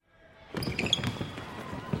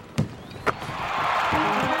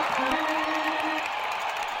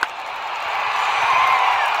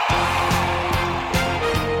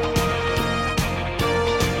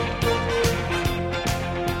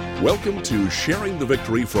Welcome to Sharing the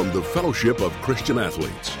Victory from the Fellowship of Christian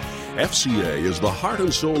Athletes. FCA is the heart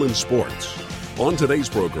and soul in sports. On today's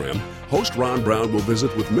program, host Ron Brown will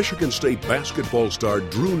visit with Michigan State basketball star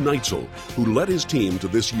Drew Neitzel, who led his team to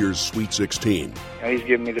this year's Sweet 16. He's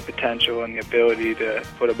given me the potential and the ability to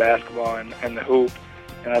put a basketball in the hoop,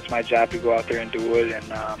 and that's my job to go out there and do it and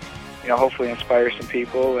hopefully inspire some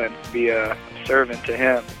people and be a servant to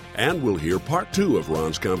him. And we'll hear part two of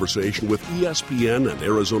Ron's conversation with ESPN and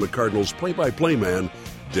Arizona Cardinals play-by-play man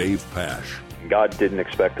Dave Pasch. God didn't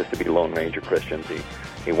expect us to be Lone Ranger Christians.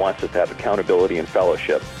 He wants us to have accountability and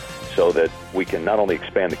fellowship so that we can not only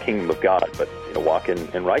expand the kingdom of God, but walk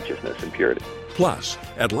in righteousness and purity. Plus,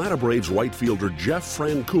 Atlanta Braves right fielder Jeff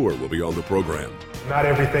Francoeur will be on the program. Not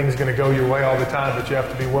everything's going to go your way all the time, but you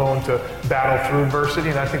have to be willing to battle through adversity,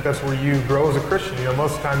 and I think that's where you grow as a Christian.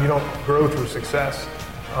 Most of the time you don't grow through success.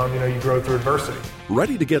 You grow through adversity.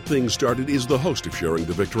 Ready to get things started is the host of Sharing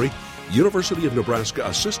the Victory, University of Nebraska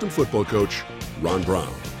assistant football coach Ron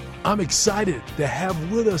Brown. I'm excited to have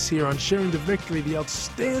with us here on Sharing the Victory the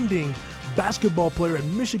outstanding basketball player at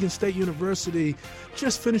Michigan State University,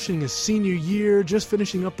 just finishing his senior year, just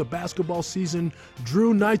finishing up the basketball season,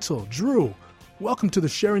 Drew Neitzel. Drew, welcome to the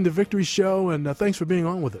Sharing the Victory show, and thanks for being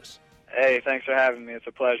on with us. Hey, thanks for having me. It's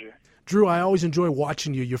a pleasure. Drew, I always enjoy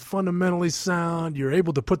watching you. You're fundamentally sound. You're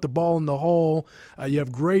able to put the ball in the hole. You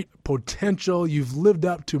have great potential. You've lived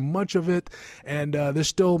up to much of it, and there's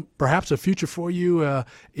still perhaps a future for you,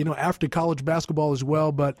 after college basketball as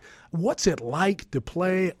well. But what's it like to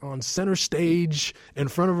play on center stage in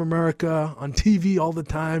front of America, on TV all the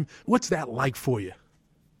time? What's that like for you?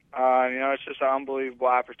 It's just an unbelievable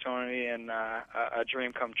opportunity and a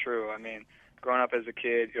dream come true. Growing up as a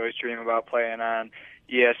kid, you always dream about playing on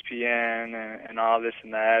ESPN and all this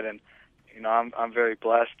and that, and I'm very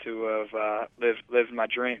blessed to have lived my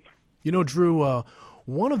dream. Drew,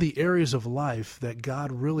 one of the areas of life that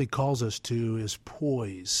God really calls us to is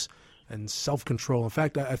poise and self-control. In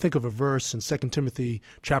fact, I think of a verse in 2 Timothy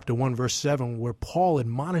chapter 1, verse 7, where Paul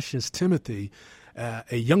admonishes Timothy,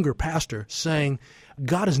 a younger pastor, saying,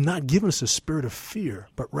 God has not given us a spirit of fear,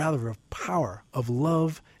 but rather of power, of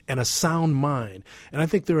love, and a sound mind. And I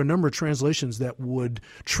think there are a number of translations that would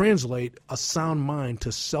translate a sound mind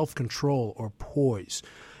to self-control or poise.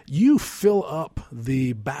 You fill up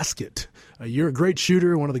the basket. You're a great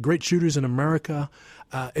shooter, one of the great shooters in America.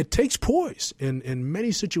 It takes poise in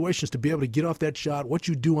many situations to be able to get off that shot, what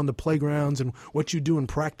you do on the playgrounds and what you do in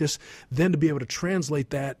practice, then to be able to translate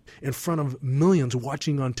that in front of millions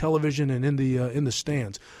watching on television and in the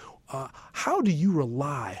stands. How do you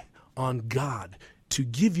rely on God to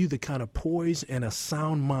give you the kind of poise and a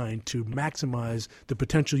sound mind to maximize the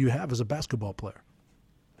potential you have as a basketball player?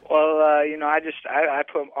 Well, I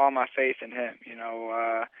put all my faith in him.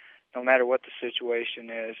 No matter what the situation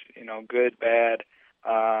is, good, bad.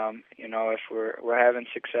 If we're having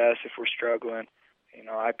success, if we're struggling,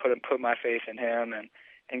 I put my faith in him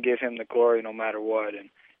and give him the glory no matter what. And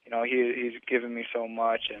he's given me so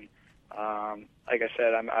much, and like I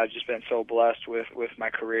said, I've just been so blessed with my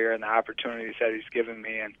career and the opportunities that he's given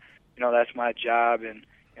me, and that's my job. And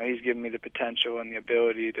he's given me the potential and the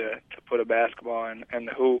ability to put a basketball in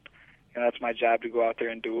the hoop. That's my job to go out there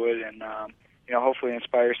and do it, and hopefully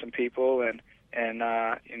inspire some people and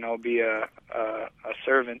be a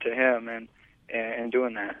servant to him and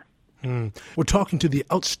doing that. We're talking to the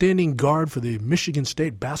outstanding guard for the Michigan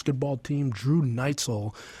State basketball team, Drew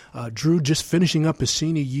Neitzel. Drew just finishing up his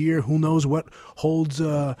senior year. Who knows what holds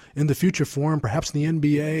in the future for him, perhaps in the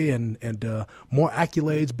NBA and more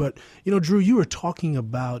accolades. But, Drew, you were talking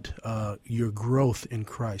about your growth in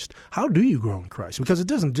Christ. How do you grow in Christ? Because it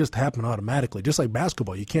doesn't just happen automatically. Just like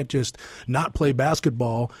basketball, you can't just not play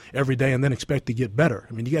basketball every day and then expect to get better.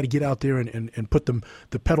 You got to get out there and put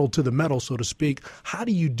the pedal to the metal, so to speak. How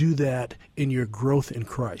do you do that in your growth in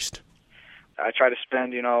Christ? I try to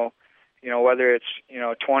spend, whether it's,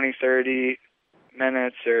 20, 30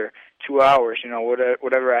 minutes or 2 hours,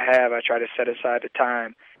 whatever I have, I try to set aside the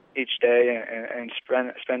time each day and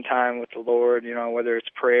spend time with the Lord, whether it's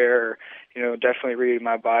prayer or, definitely reading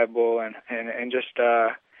my Bible and just,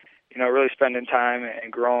 really spending time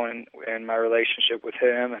and growing in my relationship with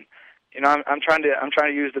him. And, I'm trying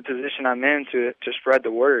to use the position I'm in to spread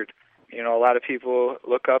the word. A lot of people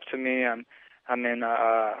look up to me. I'm in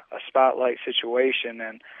a spotlight situation,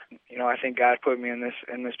 and I think God put me in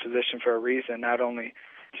this position for a reason, not only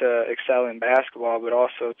to excel in basketball, but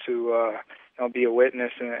also to be a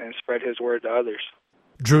witness and spread His word to others.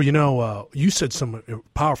 Drew, you said some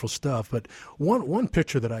powerful stuff, but one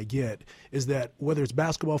picture that I get is that whether it's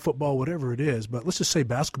basketball, football, whatever it is, but let's just say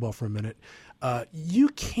basketball for a minute, you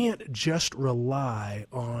can't just rely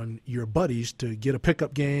on your buddies to get a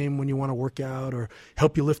pickup game when you want to work out or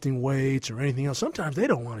help you lifting weights or anything else. Sometimes they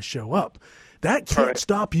don't want to show up. That can't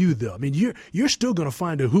stop you, though. I mean, you're still going to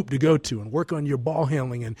find a hoop to go to and work on your ball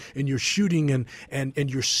handling and your shooting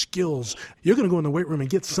and your skills. You're going to go in the weight room and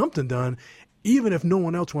get something done, even if no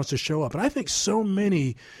one else wants to show up. And I think so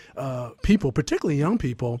many people, particularly young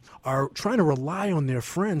people, are trying to rely on their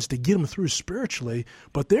friends to get them through spiritually,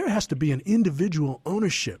 but there has to be an individual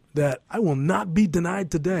ownership that I will not be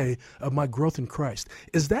denied today of my growth in Christ.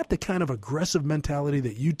 Is that the kind of aggressive mentality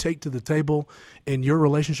that you take to the table in your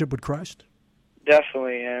relationship with Christ?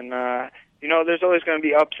 Definitely, and there's always going to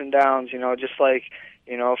be ups and downs. Just like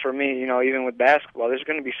for me, even with basketball, there's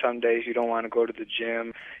going to be some days you don't want to go to the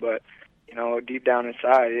gym, but deep down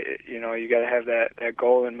inside, you got to have that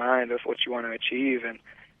goal in mind of what you want to achieve,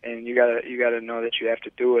 and you got to know that you have to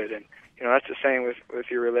do it, and that's the same with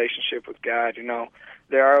your relationship with God.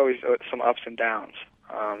 There are always some ups and downs.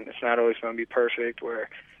 It's not always going to be perfect where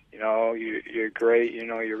you're great,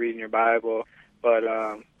 you're reading your Bible, but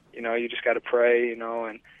you just got to pray, and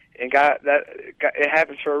God, it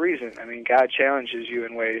happens for a reason. I mean, God challenges you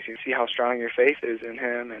in ways. You see how strong your faith is in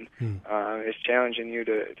Him, and it's challenging you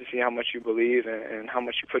to see how much you believe and how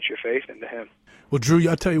much you put your faith into Him. Well, Drew,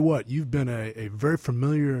 I'll tell you what, you've been a very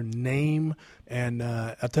familiar name, and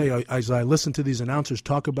I'll tell you, as I listen to these announcers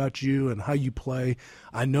talk about you and how you play,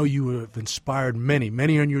 I know you have inspired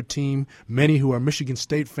many on your team, many who are Michigan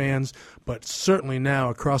State fans, but certainly now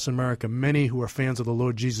across America, many who are fans of the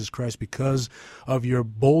Lord Jesus Christ because of your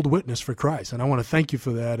bold witness for Christ. And I want to thank you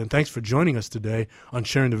for that, and thanks for joining us today on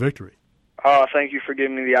Sharing the Victory. Oh, thank you for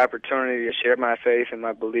giving me the opportunity to share my faith and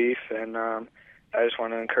my belief, and I just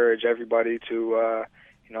want to encourage everybody to,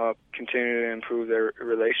 continue to improve their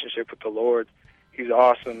relationship with the Lord. He's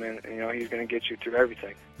awesome, and, He's going to get you through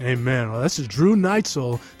everything. Amen. Well, this is Drew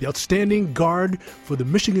Neitzel, the outstanding guard for the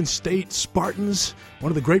Michigan State Spartans,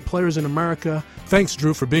 one of the great players in America. Thanks,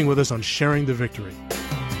 Drew, for being with us on Sharing the Victory.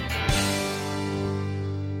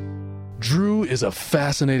 Drew is a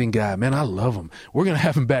fascinating guy. Man, I love him. We're going to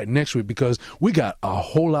have him back next week because we got a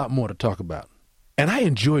whole lot more to talk about. And I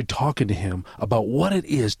enjoyed talking to him about what it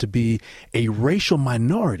is to be a racial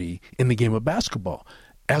minority in the game of basketball.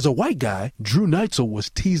 As a white guy, Drew Neitzel was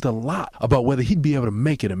teased a lot about whether he'd be able to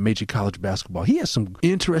make it in major college basketball. He has some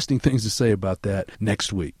interesting things to say about that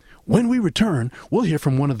next week. When we return, we'll hear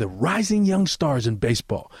from one of the rising young stars in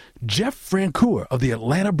baseball, Jeff Francoeur of the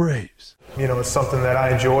Atlanta Braves. It's something that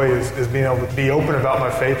I enjoy is being able to be open about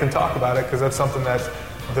my faith and talk about it, because that's something that's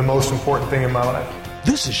the most important thing in my life.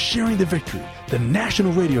 This is Sharing the Victory, the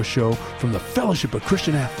national radio show from the Fellowship of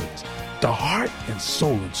Christian Athletes, the heart and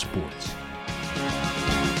soul in sports.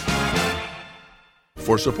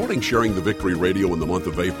 For supporting Sharing the Victory Radio in the month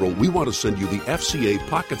of April, we want to send you the FCA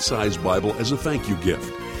Pocket-Sized Bible as a thank you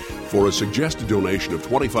gift. For a suggested donation of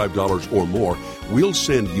 $25 or more, we'll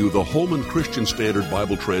send you the Holman Christian Standard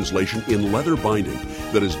Bible translation in leather binding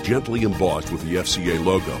that is gently embossed with the FCA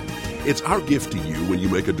logo. It's our gift to you when you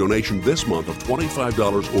make a donation this month of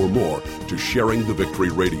 $25 or more to Sharing the Victory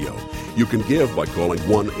Radio. You can give by calling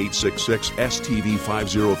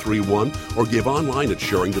 1-866-STV-5031 or give online at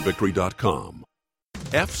sharingthevictory.com.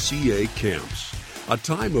 FCA Camps, a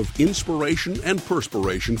time of inspiration and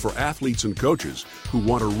perspiration for athletes and coaches who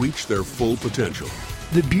want to reach their full potential.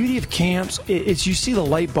 The beauty of camps is you see the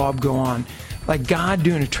light bulb go on, like God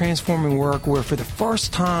doing a transforming work where for the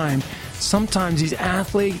first time, sometimes these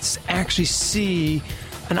athletes actually see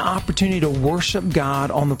an opportunity to worship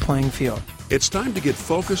God on the playing field. It's time to get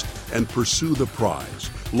focused and pursue the prize.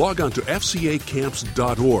 Log on to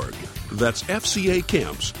FCAcamps.org. That's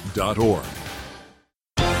FCAcamps.org.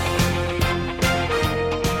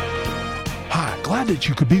 Glad that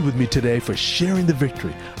you could be with me today for Sharing the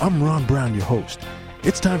Victory. I'm Ron Brown, your host.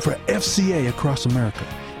 It's time for FCA across America.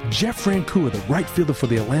 Jeff Francoeur, the right fielder for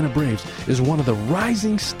the Atlanta Braves, is one of the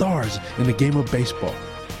rising stars in the game of baseball.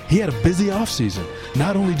 He had a busy offseason.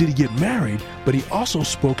 Not only did he get married, but he also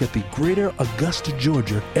spoke at the Greater Augusta,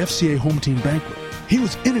 Georgia FCA home team banquet. He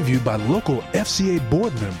was interviewed by local FCA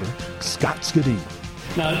board member Scott Scadini.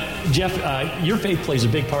 Now, Jeff, your faith plays a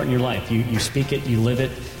big part in your life. You speak it, you live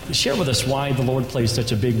it. Share with us why the Lord plays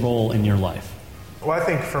such a big role in your life. Well, I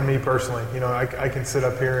think for me personally, I can sit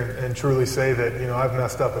up here and truly say that, I've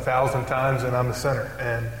messed up 1,000 times and I'm a sinner.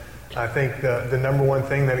 And I think the number one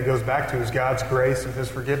thing that it goes back to is God's grace and His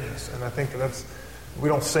forgiveness. And I think that's we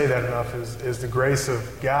don't say that enough, is the grace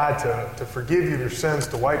of God to forgive you your sins,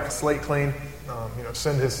 to wipe the slate clean,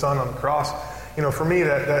 send His Son on the cross. For me,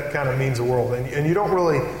 that kind of means the world. And you don't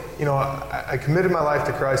really, I committed my life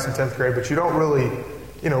to Christ in 10th grade, but you don't really,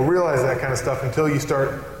 realize that kind of stuff until you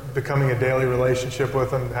start becoming a daily relationship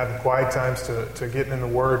with Him, having quiet times to getting in the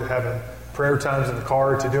Word, having prayer times in the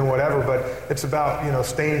car, to doing whatever. But it's about,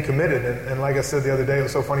 staying committed. And like I said the other day, it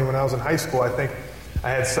was so funny when I was in high school, I think I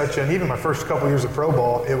had and even my first couple years of pro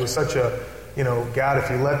ball, it was such a, God, if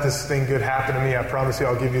you let this thing good happen to me, I promise you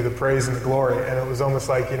I'll give you the praise and the glory. And it was almost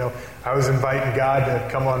like, I was inviting God to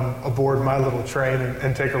come on aboard my little train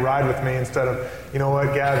and take a ride with me instead of,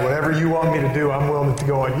 what, God, whatever you want me to do, I'm willing to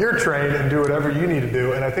go on your train and do whatever you need to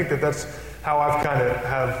do. And I think that's how I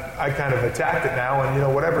kind of attacked it now.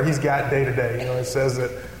 And, whatever He's got day to day, it says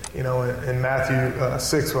that, in Matthew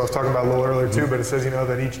 6, what I was talking about a little earlier too, but it says,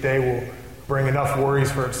 that each day will bring enough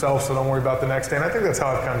worries for itself, so don't worry about the next day. And I think that's how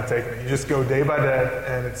I've kind of taken it. You just go day by day,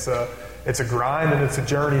 and it's a grind and it's a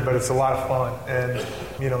journey, but it's a lot of fun. And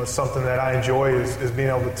it's something that I enjoy is being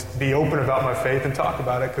able to be open about my faith and talk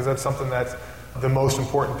about it, because that's something that's the most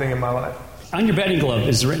important thing in my life. On your batting glove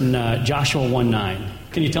is written Joshua 1:9.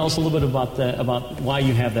 Can you tell us a little bit about why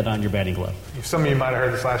you have that on your batting glove? Some of you might have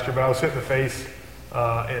heard this last year, but I was hit in the face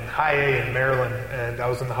in High A in Maryland, and I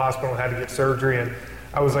was in the hospital and had to get surgery. And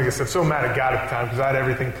I was, like I said, so mad at God at the time because I had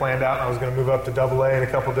everything planned out and I was going to move up to AA in a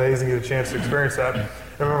couple of days and get a chance to experience that. I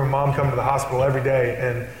remember Mom coming to the hospital every day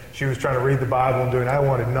and she was trying to read the Bible and I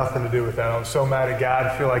wanted nothing to do with that. I was so mad at God.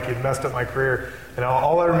 I feel like He'd messed up my career. And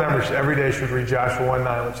all I remember is every day she would read Joshua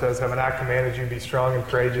 1:9, which says, "Have an act commanded you, be strong and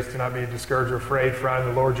courageous, do not be discouraged or afraid, for I am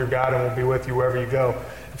the Lord your God and will be with you wherever you go."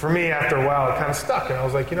 And for me, after a while, it kind of stuck. And I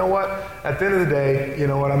was like, you know what? At the end of the day, you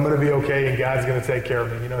know what? I'm going to be okay and God's going to take care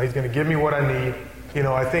of me. He's going to give me what I need.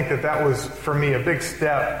 I think that was, for me, a big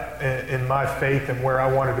step in my faith and where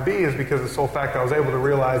I wanted to be, is because of the sole fact I was able to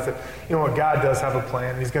realize that, God does have a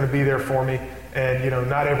plan. He's going to be there for me. And,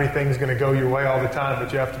 not everything's going to go your way all the time,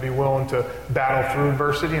 but you have to be willing to battle through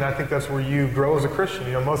adversity. And I think that's where you grow as a Christian.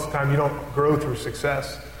 Most of the time you don't grow through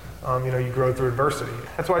success. You grow through adversity.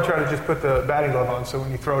 That's why I try to just put the batting glove on. So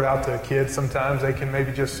when you throw it out to kids, sometimes they can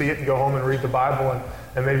maybe just see it and go home and read the Bible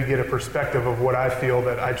and maybe get a perspective of what I feel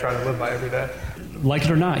that I try to live by every day. Like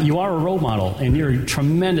it or not, you are a role model, and you're a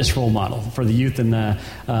tremendous role model for the youth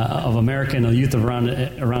of America and the youth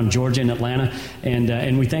around Georgia and Atlanta,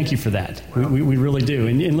 and we thank you for that. We really do,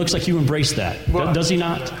 and it looks like you embrace that. Well, does he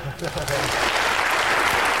not?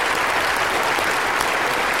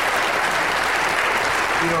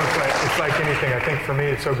 It's like anything. I think for me,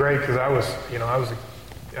 it's so great because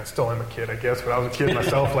I still am a kid, I guess, but I was a kid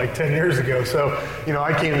myself like 10 years ago. So,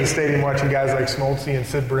 I came to the stadium watching guys like Smoltz and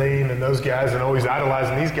Sid Breen and those guys and always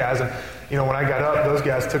idolizing these guys. And, when I got up, those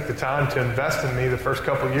guys took the time to invest in me the first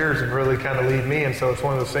couple of years and really kind of lead me. And so it's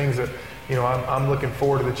one of those things that, I'm looking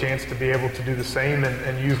forward to the chance to be able to do the same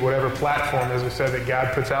and use whatever platform, as we said, that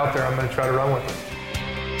God puts out there. I'm going to try to run with it.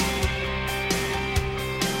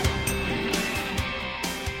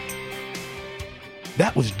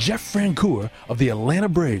 That was Jeff Francoeur of the Atlanta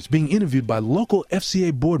Braves being interviewed by local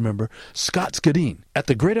FCA board member Scott Skadeen at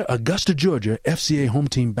the Greater Augusta, Georgia FCA home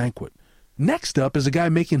team banquet. Next up is a guy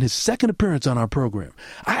making his second appearance on our program.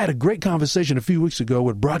 I had a great conversation a few weeks ago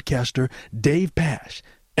with broadcaster Dave Pasch,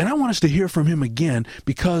 and I want us to hear from him again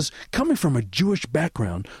because coming from a Jewish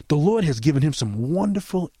background, the Lord has given him some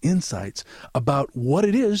wonderful insights about what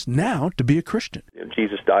it is now to be a Christian.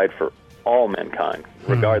 Jesus died for all mankind,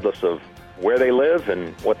 regardless of where they live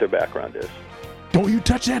and what their background is. Don't you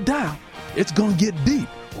touch that dial. It's going to get deep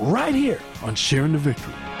right here on Sharing the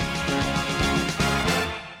Victory.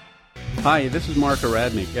 Hi, this is Mark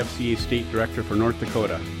Aradnik, FCA State Director for North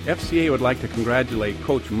Dakota. FCA would like to congratulate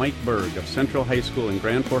Coach Mike Berg of Central High School in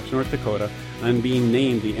Grand Forks, North Dakota, on being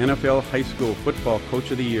named the NFL High School Football Coach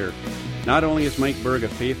of the Year. Not only is Mike Berg a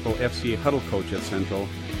faithful FCA huddle coach at Central,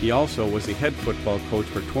 he also was the head football coach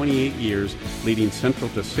for 28 years, leading Central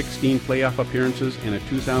to 16 playoff appearances and a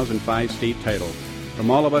 2005 state title. From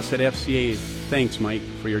all of us at FCA, thanks, Mike,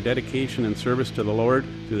 for your dedication and service to the Lord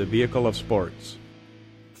through the vehicle of sports.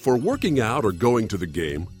 For working out or going to the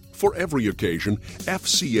game, for every occasion,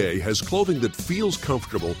 FCA has clothing that feels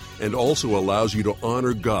comfortable and also allows you to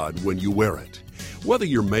honor God when you wear it. Whether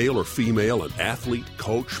you're male or female, an athlete,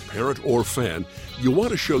 coach, parent, or fan, you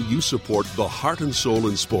want to show you support the heart and soul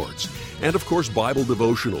in sports. And of course, Bible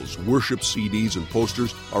devotionals, worship CDs, and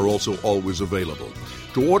posters are also always available.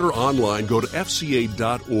 To order online, go to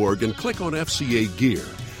FCA.org and click on FCA Gear.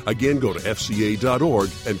 Again, go to FCA.org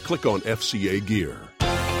and click on FCA Gear.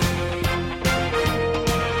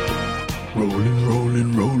 Rolling,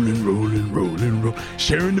 rolling, rolling, rolling, rolling, rolling.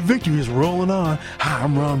 Sharing the Victory is rolling on. Hi,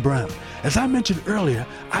 I'm Ron Brown. As I mentioned earlier,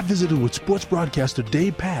 I visited with sports broadcaster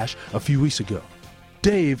Dave Pasch a few weeks ago.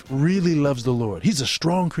 Dave really loves the Lord. He's a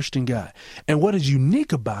strong Christian guy. And what is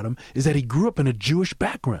unique about him is that he grew up in a Jewish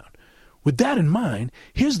background. With that in mind,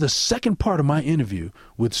 here's the second part of my interview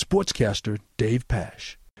with sportscaster Dave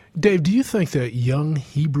Pasch. Dave, do you think that young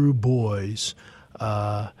Hebrew boys,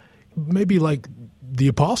 maybe like the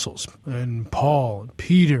apostles and Paul and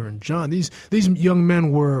Peter and John, these young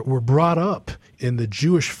men were brought up in the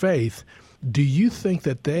Jewish faith? Do you think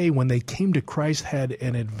that they, when they came to Christ, had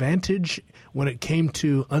an advantage when it came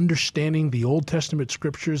to understanding the Old Testament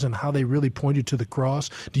scriptures and how they really pointed to the cross?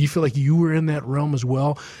 Do you feel like you were in that realm as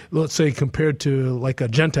well, let's say compared to like a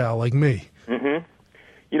Gentile like me? Mm-hmm.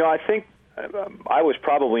 You know, I think I was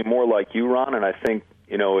probably more like you, Ron, and I think,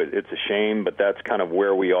 you know, it's a shame, but that's kind of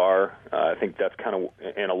where we are. I think that's kind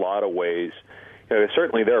of, in a lot of ways, you know,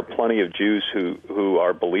 certainly there are plenty of Jews who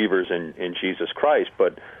are believers in Jesus Christ,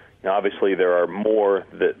 but you know, obviously there are more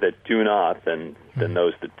that do not than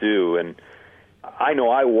those that do. And I know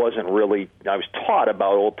I was taught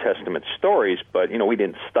about Old Testament stories, but, you know, we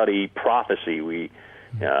didn't study prophecy. We,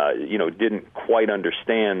 you know, didn't quite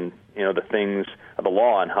understand, you know, the things of the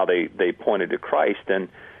law and how they pointed to Christ. And,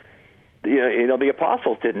 you know, the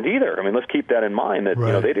apostles didn't either. I mean, let's keep that in mind, that, right,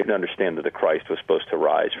 you know, they didn't understand that the Christ was supposed to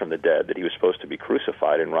rise from the dead, that he was supposed to be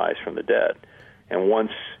crucified and rise from the dead. And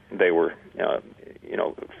once they were, you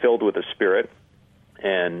know, filled with the Spirit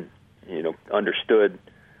and, you know, understood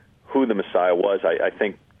who the Messiah was, I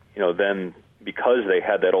think, you know, then because they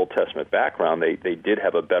had that Old Testament background, they did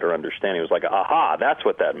have a better understanding. It was like, aha, that's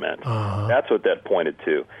what that meant. Uh-huh. That's what that pointed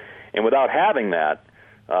to. And without having that,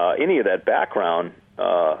 any of that background,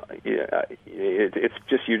 it's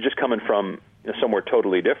just, you're just coming from somewhere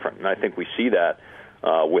totally different. And I think we see that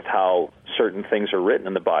with how certain things are written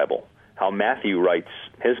in the Bible, how Matthew writes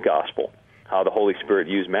his gospel, how the Holy Spirit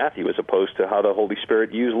used Matthew as opposed to how the Holy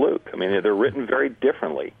Spirit used Luke. I mean, they're written very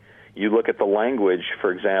differently. You look at the language,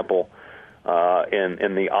 for example,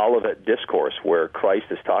 in the Olivet Discourse, where Christ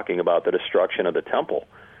is talking about the destruction of the temple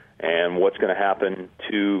and what's going to happen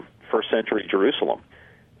to first century Jerusalem.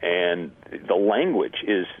 And the language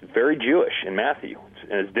is very Jewish in Matthew,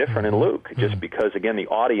 and it's different in Luke, just because, again, the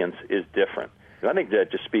audience is different. And I think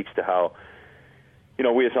that just speaks to how, you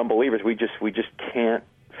know, we as unbelievers, we just can't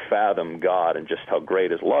fathom God and just how great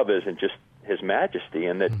his love is and just his majesty,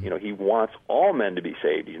 and that, you know, he wants all men to be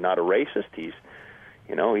saved. He's not a racist. He's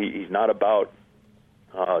not about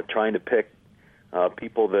trying to pick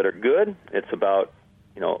people that are good. It's about,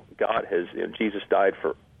 you know, Jesus died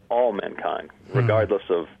for all mankind, regardless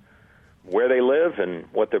of where they live and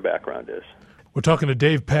what their background is. We're talking to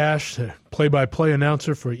Dave Pasch, play-by-play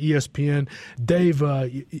announcer for ESPN. Dave, are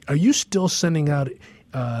you still sending out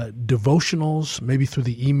devotionals, maybe through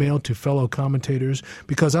the email, to fellow commentators?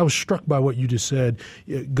 Because I was struck by what you just said.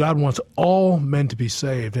 God wants all men to be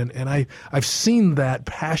saved, and I've seen that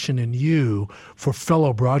passion in you for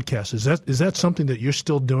fellow broadcasters. Is that something that you're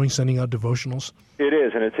still doing, sending out devotionals? It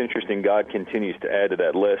is, and it's interesting. God continues to add to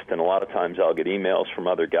that list, and a lot of times I'll get emails from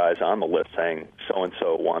other guys on the list saying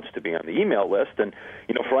so-and-so wants to be on the email list. And,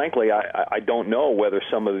 you know, frankly, I don't know whether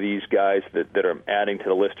some of these guys that are adding to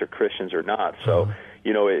the list are Christians or not. So,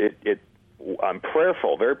 you know, I'm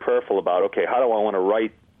prayerful, very prayerful about, okay, how do I want to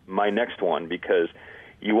write my next one? Because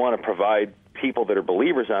you want to provide people that are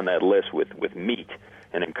believers on that list with meat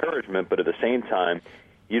and encouragement, but at the same time,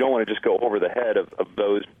 you don't want to just go over the head of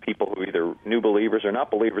those people who are either new believers or not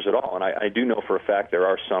believers at all. And I do know for a fact there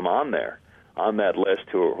are some on that list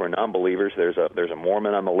who are non-believers. There's a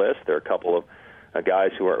Mormon on the list. There are a couple of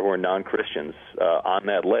guys who are non-Christians on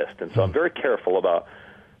that list. And so I'm very careful about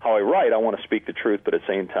how I write. I want to speak the truth, but at the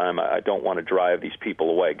same time, I don't want to drive these people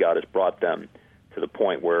away. God has brought them to the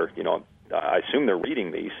point where, you know, I assume they're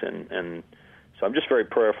reading these, and so I'm just very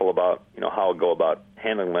prayerful about, you know, how I go about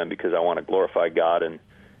handling them, because I want to glorify God and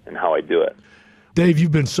how I do it. Dave,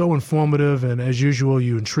 you've been so informative, and as usual,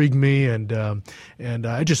 you intrigue me, and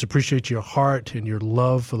I just appreciate your heart and your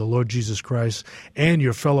love for the Lord Jesus Christ and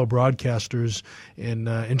your fellow broadcasters,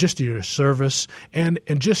 and just your service and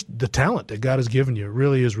just the talent that God has given you. It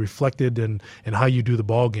really is reflected in how you do the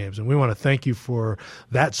ball games, and we want to thank you for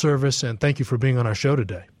that service, and thank you for being on our show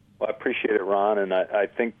today. Well, I appreciate it, Ron, and I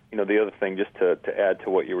think, you know, the other thing, just to add to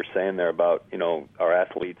what you were saying there about, you know, our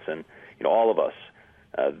athletes and, you know, all of us,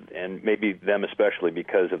 and maybe them especially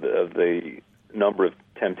because of the number of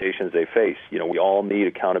temptations they face. You know, we all need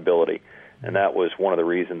accountability, and that was one of the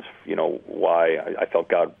reasons, you know, why I felt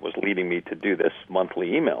God was leading me to do this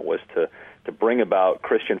monthly email, was to bring about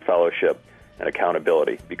Christian fellowship and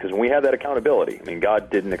accountability. Because when we have that accountability, I mean, God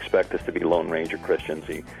didn't expect us to be Lone Ranger Christians.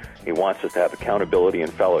 He wants us to have accountability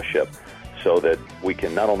and fellowship so that we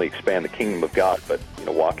can not only expand the kingdom of God, but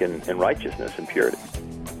walk in righteousness and purity.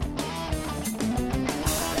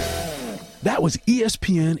 That was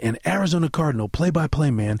ESPN and Arizona Cardinal play-by-play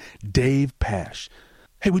man Dave Pasch.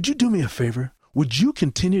 Hey, would you do me a favor? Would you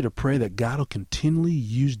continue to pray that God will continually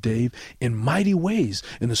use Dave in mighty ways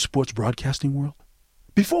in the sports broadcasting world?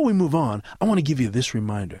 Before we move on, I want to give you this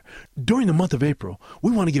reminder. During the month of April,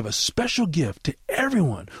 we want to give a special gift to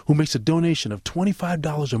everyone who makes a donation of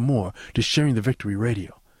 $25 or more to Sharing the Victory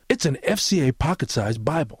Radio. It's an FCA pocket-sized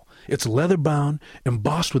Bible. It's leather-bound,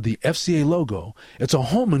 embossed with the FCA logo. It's a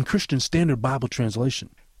Holman Christian Standard Bible translation.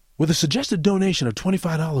 With a suggested donation of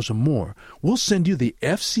 $25 or more, we'll send you the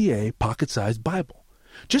FCA pocket-sized Bible.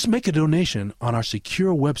 Just make a donation on our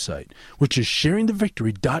secure website, which is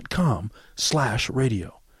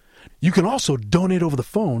sharingthevictory.com/radio. You can also donate over the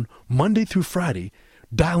phone Monday through Friday,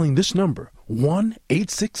 dialing this number,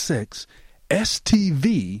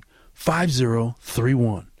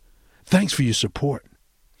 1-866-STV-5031. Thanks for your support.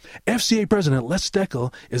 FCA President Les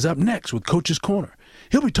Steckel is up next with Coach's Corner.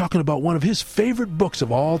 He'll be talking about one of his favorite books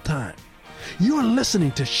of all time. You're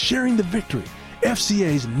listening to Sharing the Victory,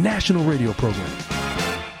 FCA's national radio program.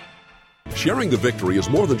 Sharing the Victory is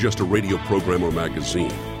more than just a radio program or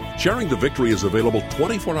magazine. Sharing the Victory is available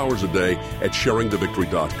 24 hours a day at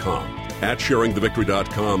sharingthevictory.com. At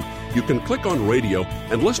sharingthevictory.com, you can click on radio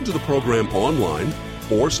and listen to the program online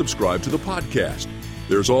or subscribe to the podcast.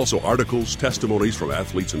 There's also articles, testimonies from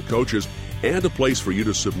athletes and coaches, and a place for you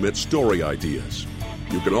to submit story ideas.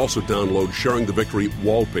 You can also download Sharing the Victory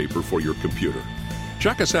wallpaper for your computer.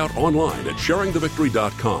 Check us out online at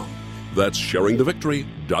sharingthevictory.com. That's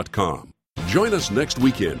sharingthevictory.com. Join us next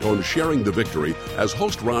weekend on Sharing the Victory as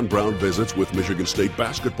host Ron Brown visits with Michigan State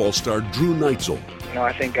basketball star Drew Neitzel.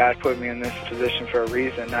 I think God put me in this position for a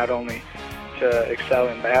reason, not only to excel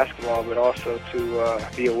in basketball, but also to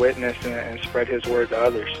be a witness and spread His word to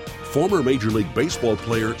others. Former Major League Baseball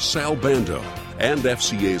player Sal Bando and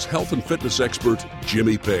FCA's health and fitness expert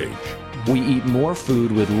Jimmy Page. We eat more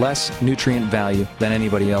food with less nutrient value than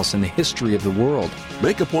anybody else in the history of the world.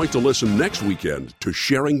 Make a point to listen next weekend to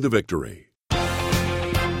Sharing the Victory.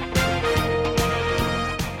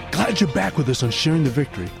 Glad you're back with us on Sharing the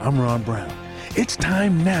Victory. I'm Ron Brown. It's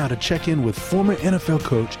time now to check in with former NFL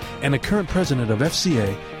coach and the current president of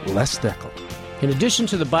FCA, Les Steckel. In addition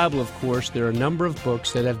to the Bible, of course, there are a number of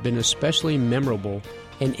books that have been especially memorable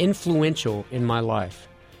and influential in my life.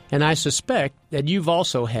 And I suspect that you've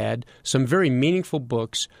also had some very meaningful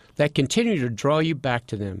books that continue to draw you back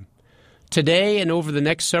to them. Today and over the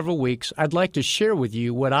next several weeks, I'd like to share with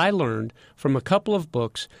you what I learned from a couple of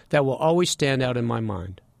books that will always stand out in my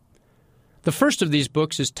mind. The first of these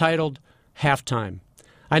books is titled Halftime.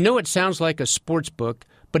 I know it sounds like a sports book,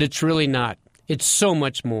 but it's really not. It's so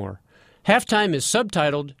much more. Halftime is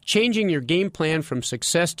subtitled Changing Your Game Plan from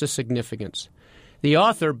Success to Significance. The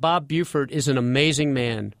author, Bob Buford, is an amazing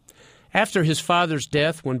man. After his father's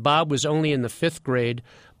death, when Bob was only in the 5th grade,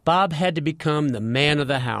 Bob had to become the man of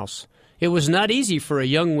the house. It was not easy for a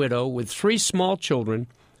young widow with 3 small children,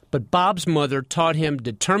 but Bob's mother taught him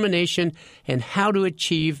determination and how to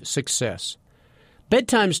achieve success.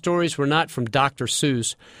 Bedtime stories were not from Dr.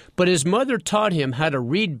 Seuss, but his mother taught him how to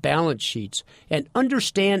read balance sheets and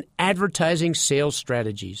understand advertising sales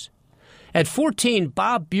strategies. At 14,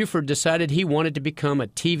 Bob Buford decided he wanted to become a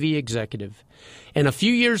TV executive. And a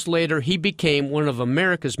few years later, he became one of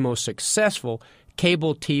America's most successful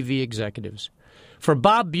cable TV executives. For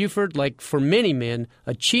Bob Buford, like for many men,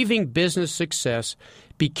 achieving business success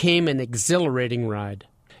became an exhilarating ride.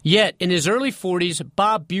 Yet, in his early 40s,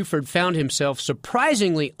 Bob Buford found himself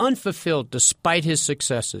surprisingly unfulfilled despite his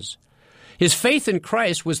successes. His faith in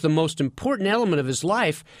Christ was the most important element of his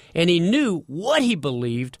life, and he knew what he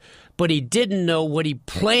believed, but he didn't know what he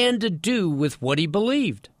planned to do with what he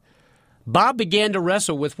believed. Bob began to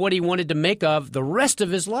wrestle with what he wanted to make of the rest of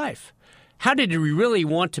his life. How did he really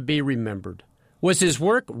want to be remembered? Was his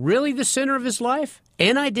work really the center of his life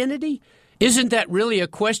and identity? Isn't that really a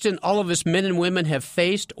question all of us men and women have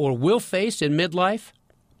faced or will face in midlife?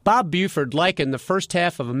 Bob Buford likened the first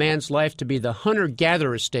half of a man's life to be the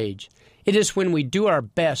hunter-gatherer stage. It is when we do our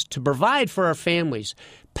best to provide for our families,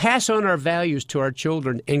 pass on our values to our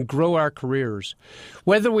children, and grow our careers.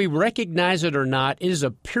 Whether we recognize it or not, it is a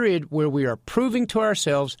period where we are proving to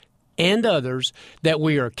ourselves and others that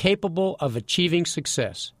we are capable of achieving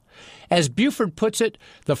success. As Buford puts it,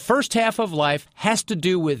 the first half of life has to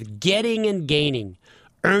do with getting and gaining,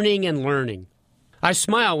 earning and learning. I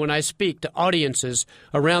smile when I speak to audiences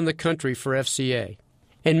around the country for FCA.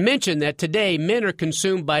 and mentioned that today men are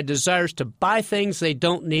consumed by desires to buy things they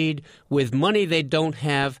don't need with money they don't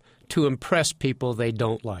have to impress people they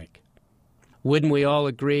don't like. Wouldn't we all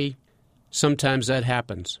agree? Sometimes that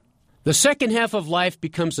happens. The second half of life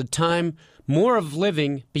becomes a time more of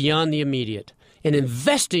living beyond the immediate and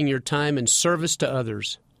investing your time in service to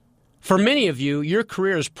others. For many of you, your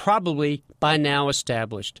career is probably by now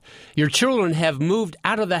established. Your children have moved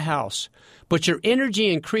out of the house, but your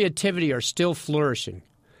energy and creativity are still flourishing.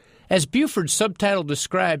 As Buford's subtitle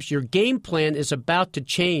describes, your game plan is about to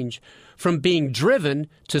change from being driven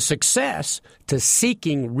to success to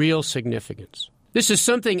seeking real significance. This is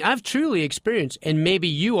something I've truly experienced, and maybe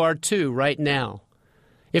you are too right now.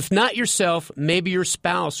 If not yourself, maybe your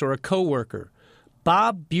spouse or a coworker.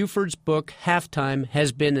 Bob Buford's book, Halftime,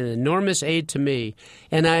 has been an enormous aid to me,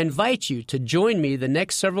 and I invite you to join me the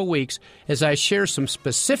next several weeks as I share some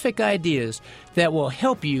specific ideas that will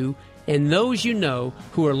help you and those you know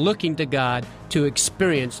who are looking to God to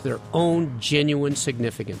experience their own genuine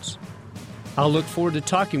significance. I'll look forward to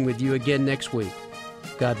talking with you again next week.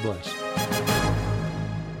 God bless.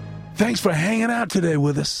 Thanks for hanging out today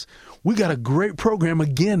with us. We got a great program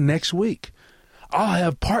again next week. I'll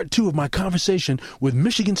have part 2 of my conversation with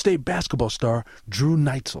Michigan State basketball star Drew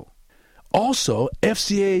Neitzel. Also,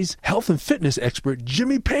 FCA's health and fitness expert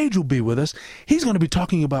Jimmy Page will be with us. He's going to be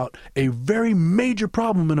talking about a very major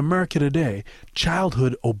problem in America today,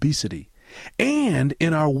 childhood obesity. And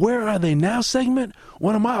in our Where Are They Now segment,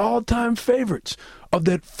 one of my all-time favorites of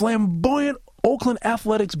that flamboyant Oakland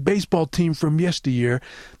Athletics baseball team from yesteryear,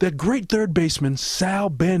 that great third baseman Sal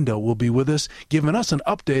Bando will be with us, giving us an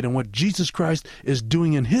update on what Jesus Christ is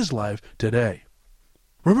doing in his life today.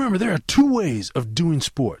 Remember, there are 2 ways of doing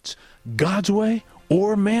sports, God's way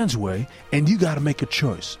or man's way, and you got to make a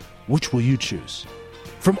choice. Which will you choose?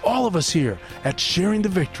 From all of us here at Sharing the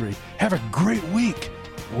Victory, have a great week.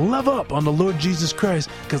 Love up on the Lord Jesus Christ,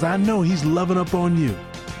 because I know he's loving up on you.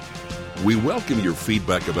 We welcome your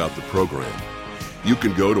feedback about the program. You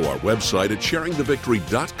can go to our website at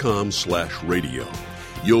sharingthevictory.com/radio.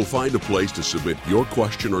 You'll find a place to submit your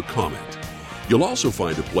question or comment. You'll also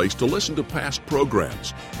find a place to listen to past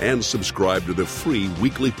programs and subscribe to the free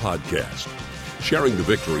weekly podcast. Sharing the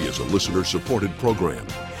Victory is a listener-supported program.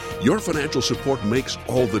 Your financial support makes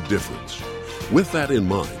all the difference. With that in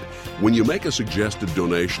mind, when you make a suggested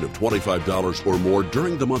donation of $25 or more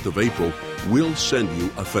during the month of April, we'll send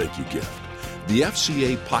you a thank you gift, the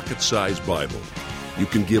FCA Pocket-Size Bible. You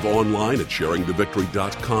can give online at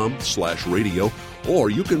sharingthevictory.com/radio, or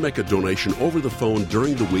you can make a donation over the phone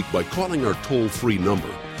during the week by calling our toll-free number,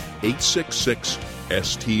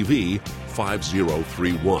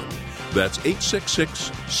 866-STV-5031. That's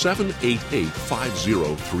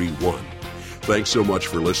 866-788-5031. Thanks so much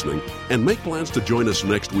for listening, and make plans to join us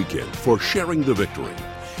next weekend for Sharing the Victory.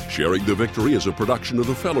 Sharing the Victory is a production of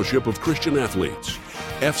the Fellowship of Christian Athletes.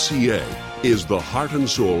 FCA is the heart and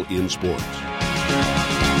soul in sports.